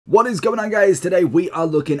What is going on, guys? Today we are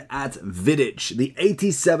looking at Vidic, the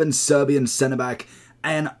 87 Serbian centre-back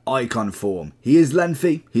and icon form. He is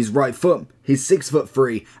lengthy, he's right foot, he's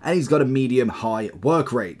 6'3", and he's got a medium-high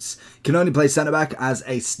work rates. Can only play centre-back as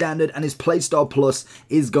a standard, and his playstyle plus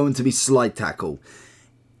is going to be slide tackle.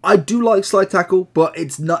 I do like slide tackle, but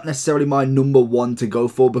it's not necessarily my number one to go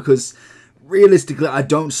for because realistically I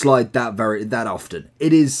don't slide that often.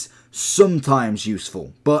 It is sometimes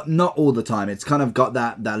useful, but not all the time. It's kind of got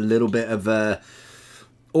that little bit of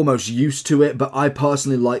almost used to it, but I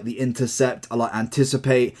personally like the intercept. I like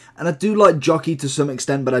anticipate, and I do like jockey to some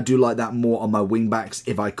extent, but I do like that more on my wing backs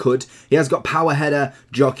if I could. He has got power header,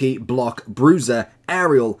 jockey, block, bruiser,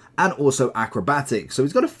 aerial, and also acrobatic. So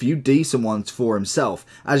he's got a few decent ones for himself.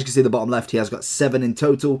 As you can see at the bottom left, he has got 7 in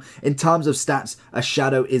total. In terms of stats, a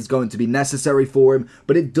shadow is going to be necessary for him,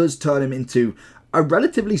 but it does turn him into a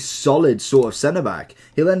relatively solid sort of centre-back.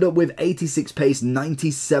 He'll end up with 86 pace,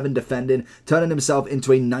 97 defending, turning himself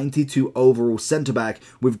into a 92 overall centre-back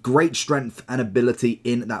with great strength and ability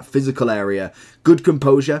in that physical area. Good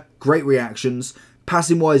composure, great reactions.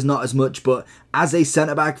 Passing-wise, not as much, but as a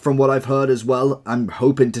centre-back, from what I've heard as well, I'm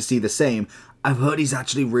hoping to see the same. I've heard he's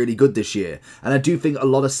actually really good this year, and I do think a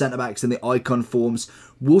lot of centre-backs in the icon forms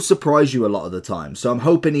will surprise you a lot of the time. So I'm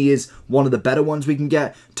hoping he is one of the better ones we can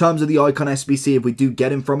get. In terms of the icon SBC, if we do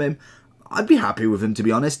get him from him, I'd be happy with him, to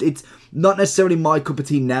be honest. It's not necessarily my cup of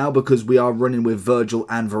tea now because we are running with Virgil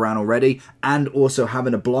and Varane already, and also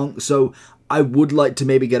having a Blanc. So I would like to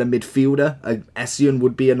maybe get a midfielder. Essien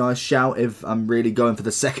would be a nice shout if I'm really going for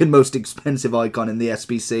the second most expensive icon in the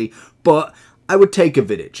SBC. But I would take a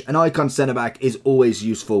Vidic. An icon centre-back is always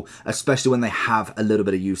useful, especially when they have a little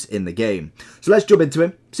bit of use in the game. So let's jump into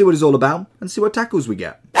him, see what he's all about, and see what tackles we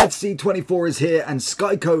get. FC24 is here, and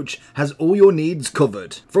Sky Coach has all your needs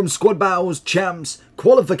covered. From squad battles, champs,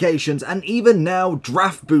 qualifications, and even now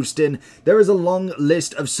draft boosting, there is a long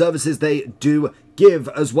list of services they do give,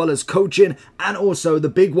 as well as coaching, and also the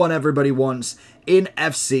big one everybody wants in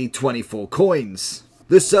FC24 coins.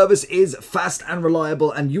 This service is fast and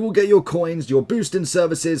reliable, and you will get your coins, your boosting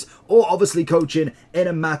services, or obviously coaching in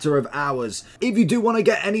a matter of hours. If you do want to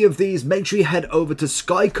get any of these, make sure you head over to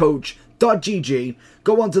skycoach.gg,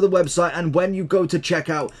 go onto the website, and when you go to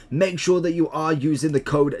checkout, make sure that you are using the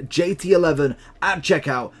code JT11 at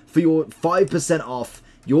checkout for your 5% off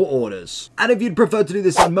your orders. And if you'd prefer to do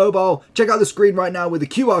this on mobile, check out the screen right now with the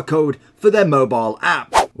QR code for their mobile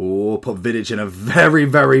app. Oh, put Vidic in a very,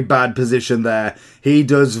 very bad position there. He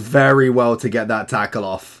does very well to get that tackle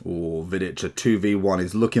off. Oh, Vidic, a 2v1,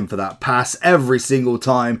 is looking for that pass every single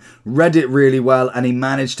time. Read it really well, and he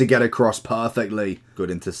managed to get across perfectly. Good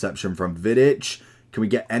interception from Vidic. Can we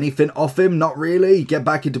get anything off him? Not really. Get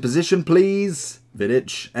back into position, please.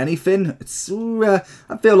 Vidic, anything?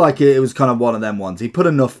 I feel like it was kind of one of them ones. He put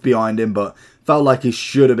enough behind him, but felt like he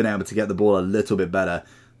should have been able to get the ball a little bit better.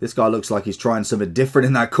 This guy looks like he's trying something different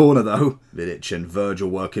in that corner, though. Vidic and Virgil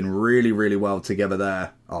working really, really well together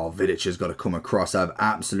there. Oh, Vidic has got to come across. I've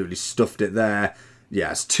absolutely stuffed it there. Yeah,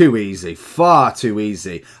 it's too easy. Far too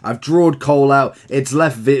easy. I've drawed Cole out. It's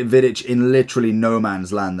left Vidic in literally no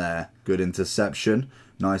man's land there. Good interception.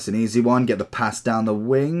 Nice and easy one. Get the pass down the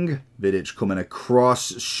wing. Vidic coming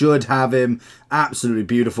across. Should have him. Absolutely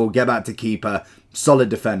beautiful. Get back to keeper. Solid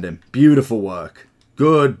defending. Beautiful work.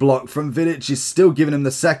 Good block from Vidic. He's still giving him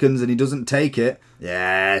the seconds and he doesn't take it.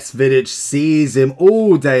 Yes, Vidic sees him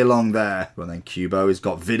all day long there. Well, then Kubo has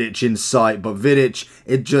got Vidic in sight, but Vidic,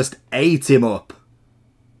 it just ate him up.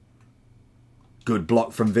 Good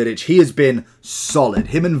block from Vidic. He has been solid.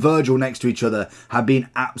 Him and Virgil next to each other have been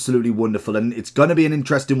absolutely wonderful. And it's going to be an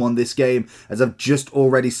interesting one this game, as I've just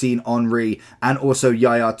already seen Henry and also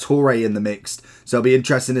Yaya Toure in the mix. So it'll be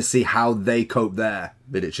interesting to see how they cope there.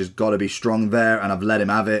 Vidic has got to be strong there, and I've let him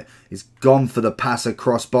have it. He's gone for the pass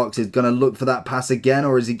across box. He's going to look for that pass again,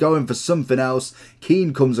 or is he going for something else?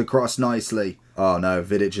 Keane comes across nicely. Oh no,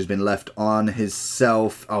 Vidic has been left on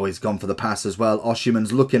himself. Oh, he's gone for the pass as well.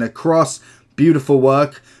 Oshiman's looking across. Beautiful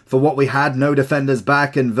work for what we had. No defenders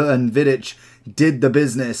back, and Vidic did the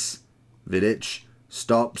business. Vidic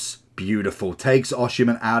stops. Beautiful. Takes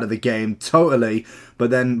Oshiman out of the game totally. But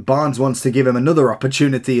then Barnes wants to give him another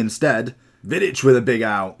opportunity instead. Vidic with a big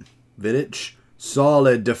out. Vidic,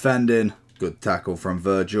 solid defending. Good tackle from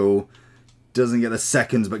Virgil. Doesn't get the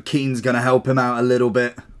seconds, but Keane's going to help him out a little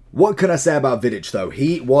bit. What can I say about Vidic though?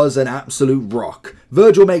 He was an absolute rock.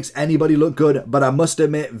 Virgil makes anybody look good, but I must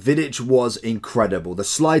admit Vidic was incredible. The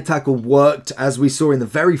slide tackle worked, as we saw in the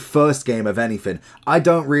very first game of anything. I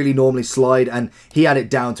don't really normally slide, and he had it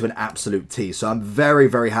down to an absolute T, so I'm very,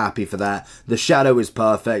 very happy for that. The shadow is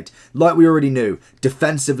perfect. Like we already knew,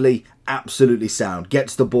 defensively, absolutely sound.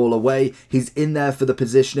 Gets the ball away. He's in there for the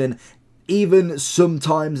positioning. Even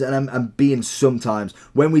sometimes, and I'm being sometimes,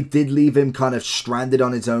 when we did leave him kind of stranded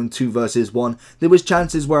on his own 2 versus 1, there was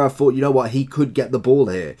chances where I thought, you know what, he could get the ball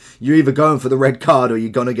here. You're either going for the red card or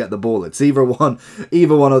you're going to get the ball. It's either one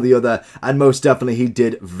or the other, and most definitely he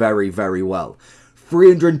did very, very well.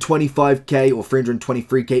 325k or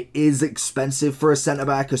 323k is expensive for a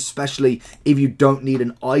centre-back, especially if you don't need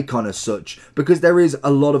an icon as such, because there is a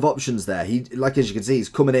lot of options there. He, like as you can see, he's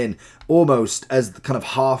coming in almost as kind of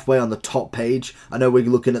halfway on the top page. I know we're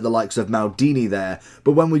looking at the likes of Maldini there,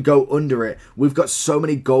 but when we go under it, we've got so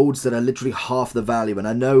many golds that are literally half the value, and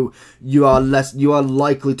I know you are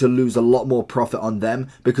likely to lose a lot more profit on them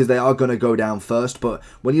because they are going to go down first, but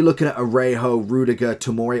when you're looking at Arejo, Rudiger,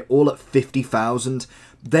 Tomori, all at 50,000,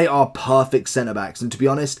 they are perfect centre-backs. And to be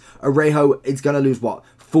honest, Arejo is going to lose, what,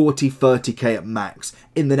 40, 30k at max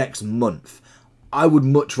in the next month. I would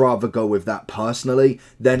much rather go with that personally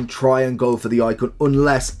than try and go for the icon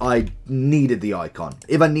unless I needed the icon.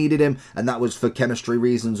 If I needed him and that was for chemistry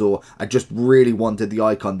reasons or I just really wanted the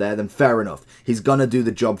icon there, then fair enough. He's going to do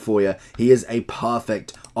the job for you. He is a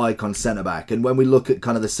perfect icon centre-back. And when we look at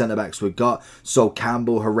kind of the centre-backs we've got, so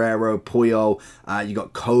Campbell, Herrero, Puyol, you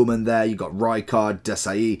got Coman there, you got Rijkaard,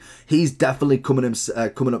 Desai. He's definitely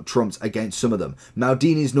coming up trumps against some of them.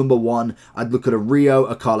 Maldini's number 1. I'd look at a Rio,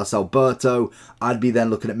 a Carlos Alberto. I'd be then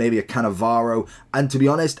looking at maybe a Cannavaro, and to be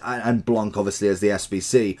honest, and Blanc obviously as the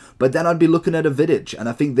SBC, but then I'd be looking at a Vidic, and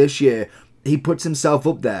I think this year he puts himself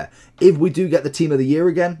up there. If we do get the team of the year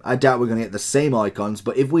again, I doubt we're going to get the same icons,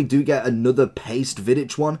 but if we do get another paced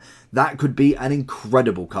Vidic one, that could be an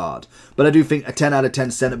incredible card. But I do think a 10 out of 10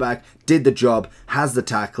 centre-back did the job, has the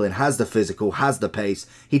tackling, has the physical, has the pace.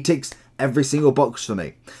 He ticks every single box for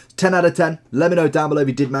me. 10 out of 10. Let me know down below if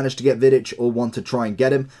you did manage to get Vidic or want to try and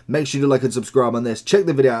get him. Make sure you like and subscribe on this. Check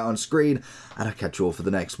the video out on screen, and I'll catch you all for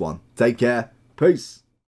the next one. Take care. Peace.